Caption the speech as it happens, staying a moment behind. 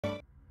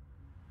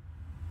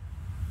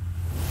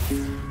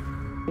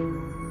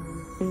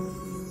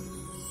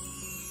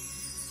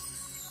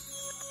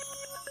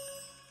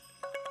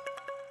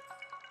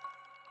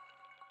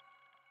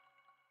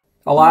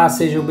Olá,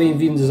 sejam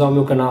bem-vindos ao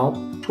meu canal.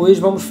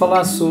 Hoje vamos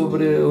falar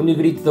sobre o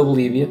negrito da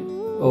Bolívia,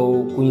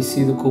 ou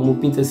conhecido como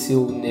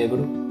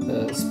Pintassilgo-negro,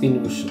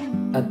 Spinus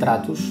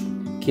Atratus,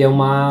 que é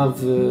uma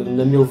ave,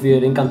 na meu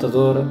ver,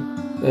 encantadora.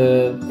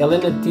 Ela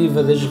é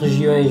nativa das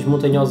regiões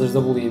montanhosas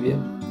da Bolívia,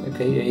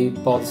 aí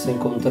pode-se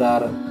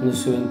encontrar no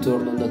seu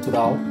entorno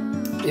natural.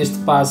 Este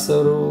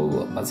pássaro,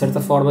 de certa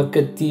forma,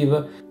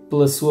 cativa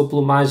pela sua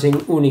plumagem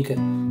única,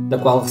 da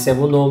qual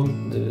recebe o nome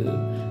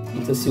de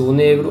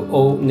Pintassilgo-negro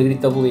ou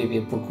Negrito da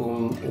Bolívia, porque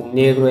o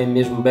negro é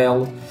mesmo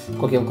belo,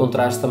 com aquele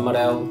contraste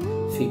amarelo,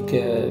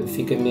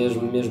 fica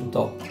mesmo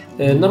top.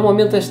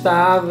 Normalmente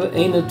esta ave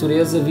em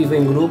natureza vive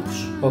em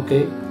grupos,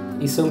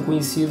 e são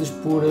conhecidos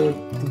por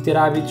ter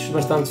hábitos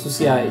bastante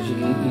sociais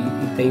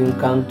e têm um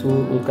canto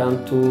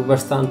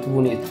bastante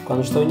bonito.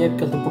 Quando estão em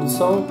época de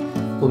reprodução,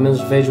 pelo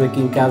menos vejo aqui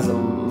em casa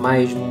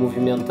mais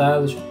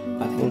movimentados,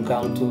 tem um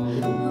canto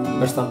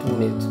bastante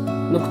bonito.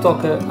 No que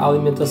toca à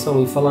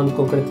alimentação e falando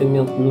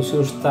concretamente no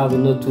seu estado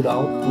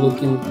natural, pelo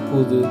aquilo que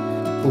pude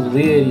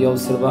ler e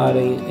observar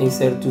em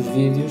certos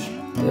vídeos,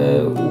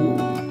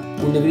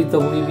 o negrito da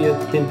Bolívia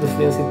tem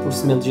preferência por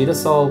sementes de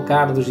girassol,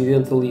 cardos e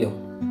dente de leão.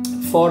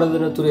 Fora da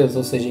natureza,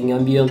 ou seja, em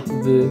ambiente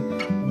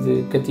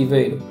de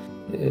cativeiro,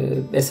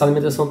 essa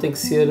alimentação tem que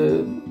ser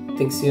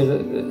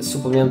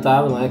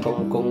suplementada, não é? com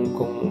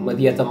uma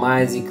dieta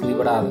mais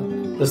equilibrada.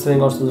 Eles também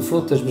gostam de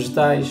frutas,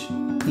 vegetais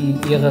e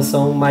a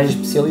ração mais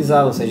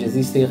especializada, ou seja,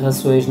 existem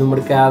rações no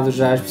mercado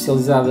já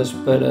especializadas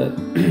para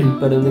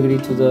o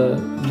negrito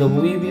da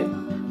Bolívia,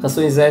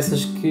 rações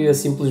essas que a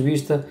simples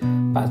vista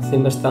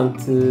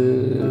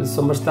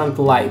são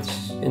bastante light,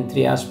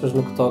 entre aspas,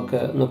 no que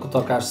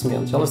toca às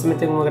sementes. Elas também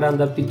têm uma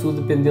grande aptitude,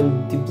 dependendo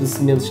do tipo de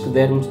sementes que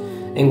dermos,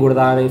 a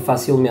engordarem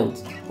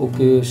facilmente, o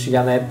que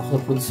chegar na época de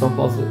reprodução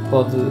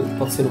pode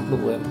ser um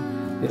problema.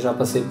 Eu já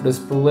passei por esse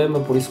problema,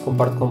 por isso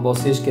comparto com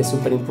vocês que é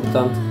super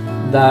importante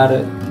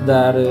dar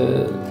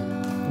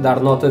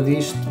nota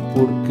disto,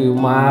 porque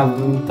uma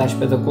ave está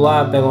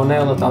espetacular, pegam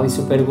nela, está ali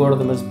super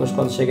gorda, mas depois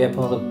quando chega a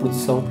época da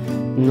reprodução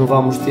não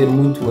vamos ter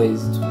muito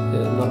êxito,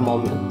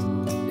 normalmente.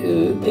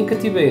 Em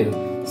cativeiro,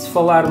 se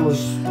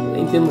falarmos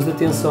em termos de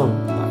atenção,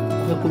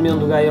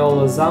 recomendo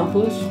gaiolas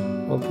amplas,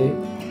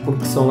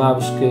 porque são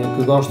aves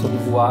que gostam de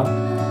voar.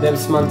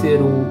 Deve-se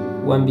manter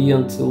o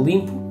ambiente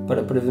limpo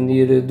para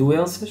prevenir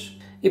doenças.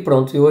 E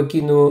pronto, eu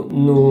aqui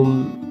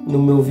no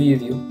meu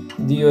vídeo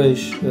de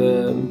hoje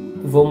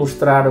vou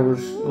mostrar-vos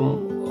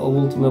a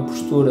última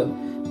postura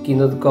que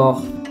ainda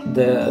decorre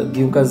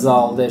de um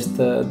casal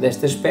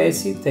desta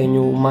espécie.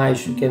 Tenho um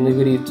macho que é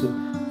negrito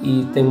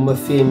e tenho uma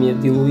fêmea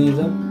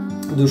diluída,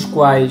 dos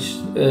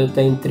quais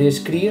tem 3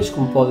 crias,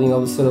 como podem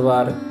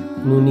observar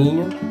no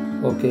ninho.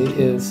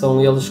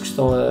 São eles que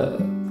estão a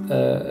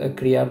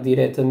criar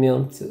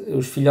diretamente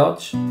os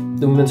filhotes.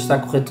 De momento está a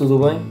correr tudo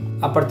bem.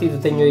 À partida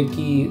tenho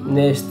aqui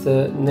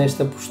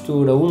nesta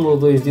postura 1 ou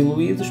 2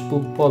 diluídos, pelo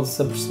que pode-se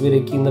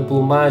aperceber aqui na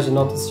plumagem,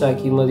 nota-se já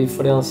aqui uma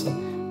diferença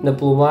na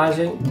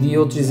plumagem. De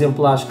outros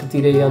exemplares que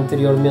tirei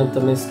anteriormente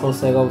também se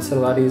consegue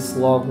observar isso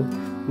logo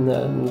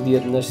no dia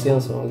de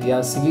nascença ou no dia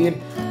a seguir.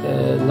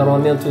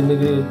 Normalmente o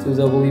negrito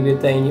da Bolívia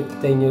tem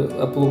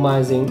a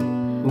plumagem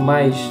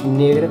mais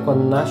negra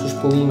quando nasce, os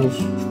pelinhos,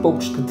 os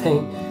poucos que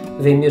tem,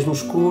 vêm mesmo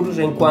escuros,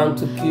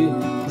 enquanto que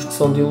os que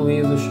são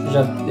diluídos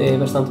já é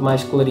bastante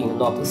mais clarinho,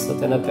 nota-se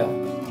até na pele.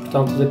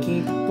 Portanto,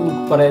 daqui, pelo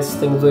que parece,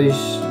 tenho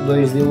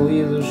dois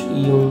diluídos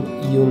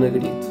e um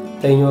negrito.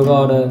 Tenho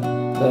agora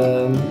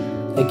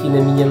aqui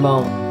na minha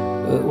mão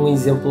um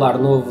exemplar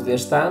novo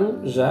deste ano,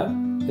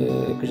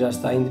 que já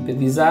está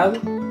independizado.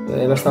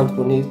 É bastante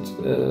bonito,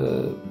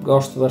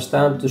 gosto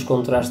bastante dos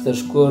contrastes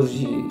das cores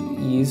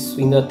e isso.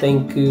 Ainda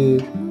tem que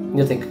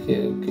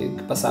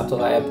passar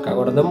toda a época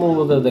agora da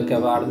muda, de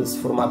acabar de se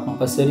formar com um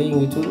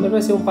passarinho e tudo, mas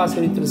vai ser um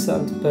pássaro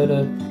interessante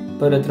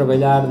para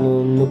trabalhar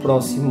no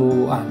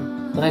próximo ano.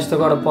 De resto,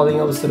 agora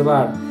podem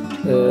observar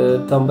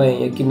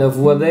também aqui na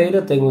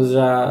voadeira, tenho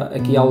já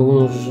aqui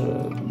alguns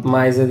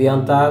mais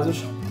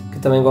adiantados, que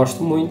também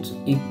gosto muito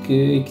e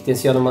que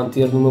tenciono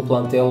manter no meu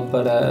plantel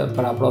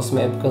para a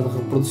próxima época de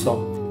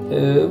reprodução.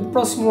 O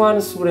próximo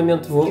ano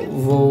seguramente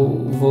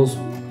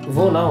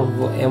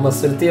é uma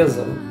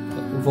certeza,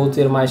 vou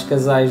ter mais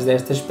casais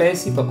desta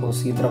espécie para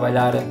conseguir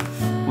trabalhar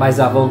mais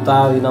à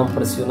vontade e não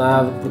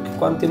pressionado, porque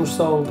quando temos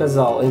só um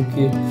casal em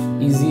que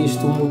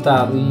existe um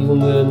mutado e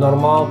um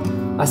normal,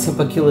 há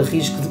sempre aquele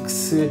risco de que,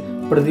 se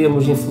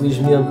perdemos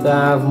infelizmente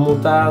a ave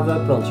mutada,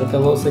 pronto,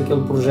 acabou-se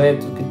aquele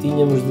projeto que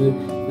tínhamos de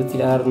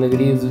tirar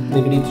negritos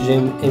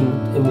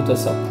em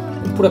mutação.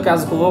 Por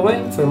acaso correu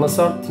bem, foi uma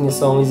sorte, tinha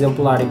só um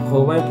exemplar e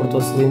correu bem,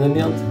 portou-se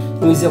lindamente.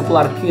 Um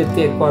exemplar que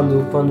até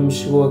quando me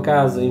chegou a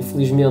casa,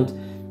 infelizmente,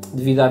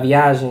 devido à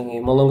viagem,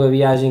 uma longa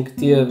viagem que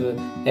teve,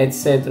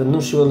 etc.,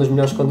 não chegou nas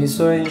melhores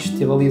condições,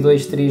 teve ali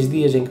 2-3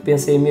 dias em que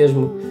pensei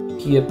mesmo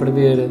que ia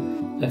perder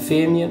a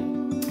fêmea.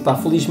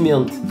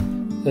 Felizmente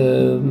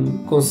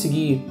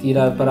consegui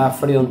tirar para a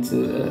frente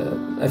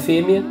a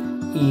fêmea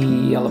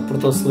e ela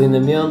portou-se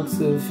lindamente,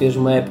 fez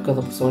uma época de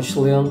reprodução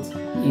excelente.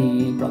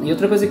 E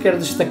outra coisa que quero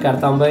destacar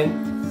também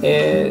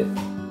é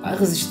a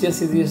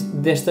resistência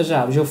destas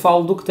aves. Eu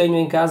falo do que tenho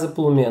em casa,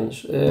 pelo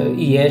menos,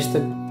 e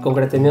esta,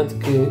 concretamente,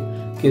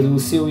 que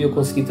adoeceu e eu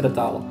consegui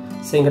tratá-la,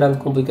 sem grande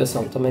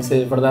complicação, também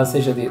seja verdade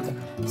seja dita.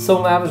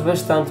 São aves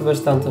bastante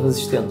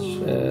resistentes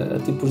a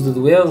tipos de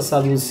doença, a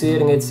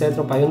adoecerem, etc.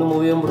 Opa, eu não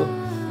me lembro,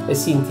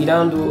 assim,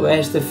 tirando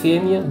esta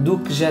fêmea, do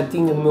que já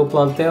tinha no meu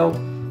plantel,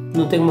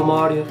 não tenho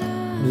memória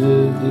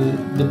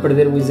de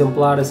perder um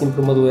exemplar assim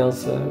por uma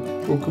doença,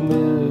 o que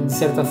me, de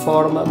certa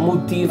forma,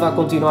 motiva a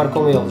continuar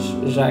com eles,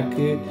 já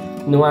que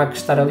não há que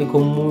estar ali com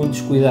muitos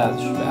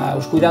cuidados. Há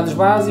os cuidados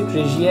básicos, a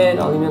higiene,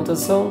 a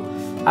alimentação,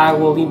 a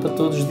água limpa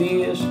todos os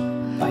dias,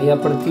 e à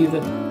partida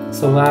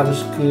são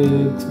aves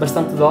que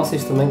bastante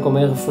dóceis também, como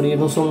é referir,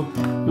 não são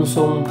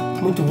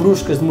muito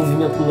bruscas de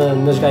movimento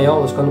nas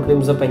gaiolas quando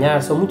queremos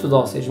apanhar, são muito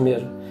dóceis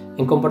mesmo,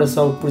 em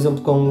comparação, por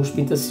exemplo, com os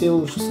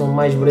pintassilgos, que são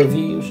mais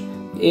bravios.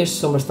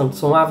 Estes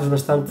são aves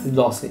bastante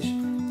dóceis.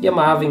 E é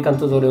uma ave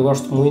encantadora, eu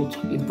gosto muito.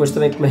 E depois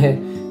também,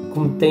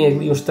 como tem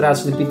ali uns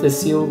traços de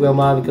pintassilgo, é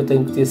uma ave que eu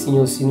tenho que ter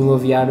assim no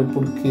aviário,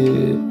 porque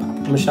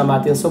me chama a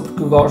atenção,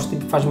 porque gosto e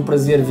faz-me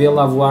prazer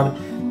vê-la a voar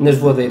nas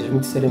voadeiras,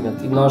 muito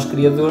sinceramente. E nós,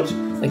 criadores,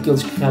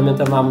 aqueles que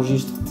realmente amamos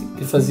isto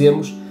que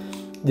fazemos,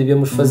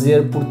 devemos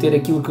fazer por ter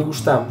aquilo que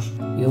gostamos.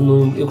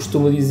 Eu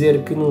costumo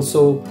dizer que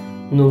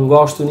não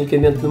gosto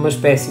unicamente de uma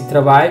espécie.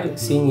 Trabalho,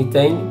 sim, e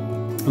tenho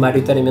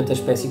maioritariamente a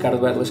espécie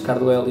carduelis,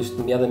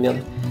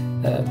 nomeadamente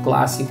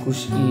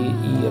clássicos,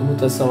 e a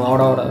mutação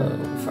Aurora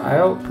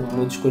Fael, que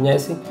muitos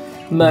conhecem,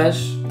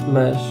 mas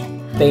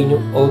tenho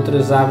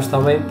outras aves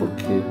também,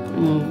 porque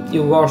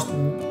eu gosto,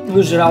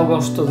 no geral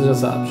gosto de todas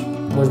as aves,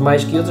 umas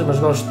mais que outras, mas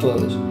gosto de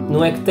todas.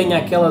 Não é que tenha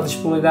aquela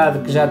disponibilidade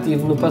que já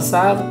tive no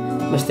passado,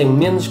 mas tenho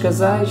menos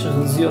casais,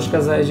 reduzi os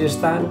casais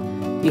este ano,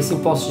 e assim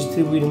posso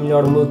distribuir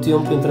melhor o meu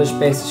tempo entre as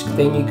espécies que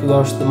tenho e que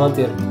gosto de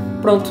manter.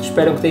 Pronto,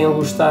 espero que tenham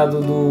gostado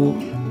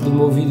do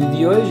meu vídeo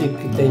de hoje e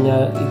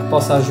que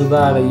possa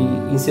ajudar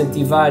e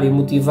incentivar e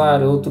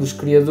motivar outros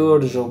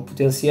criadores ou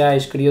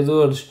potenciais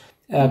criadores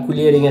a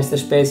acolherem esta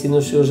espécie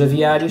nos seus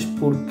aviários,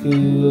 porque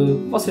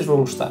vocês vão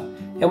gostar.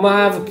 É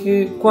uma ave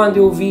que, quando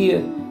eu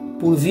via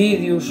por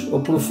vídeos ou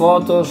por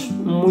fotos,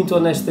 muito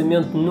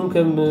honestamente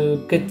nunca me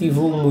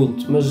cativou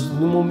muito, mas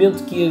no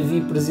momento que a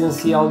vi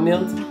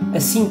presencialmente,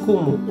 assim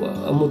como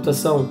a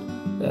mutação,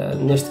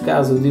 neste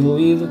caso o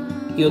diluído,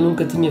 eu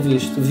nunca tinha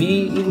visto.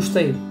 Vi e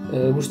gostei.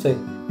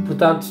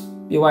 Portanto,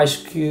 eu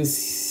acho que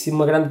se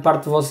uma grande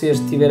parte de vocês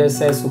tiver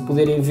acesso a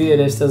poderem ver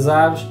estas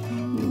aves,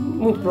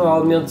 muito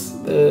provavelmente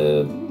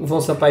vão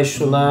se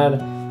apaixonar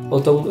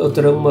ou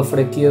terão uma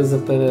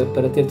fraqueza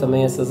para ter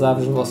também essas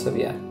aves no vosso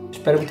aviário.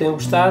 Espero que tenham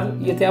gostado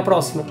e até à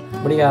próxima.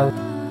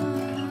 Obrigado.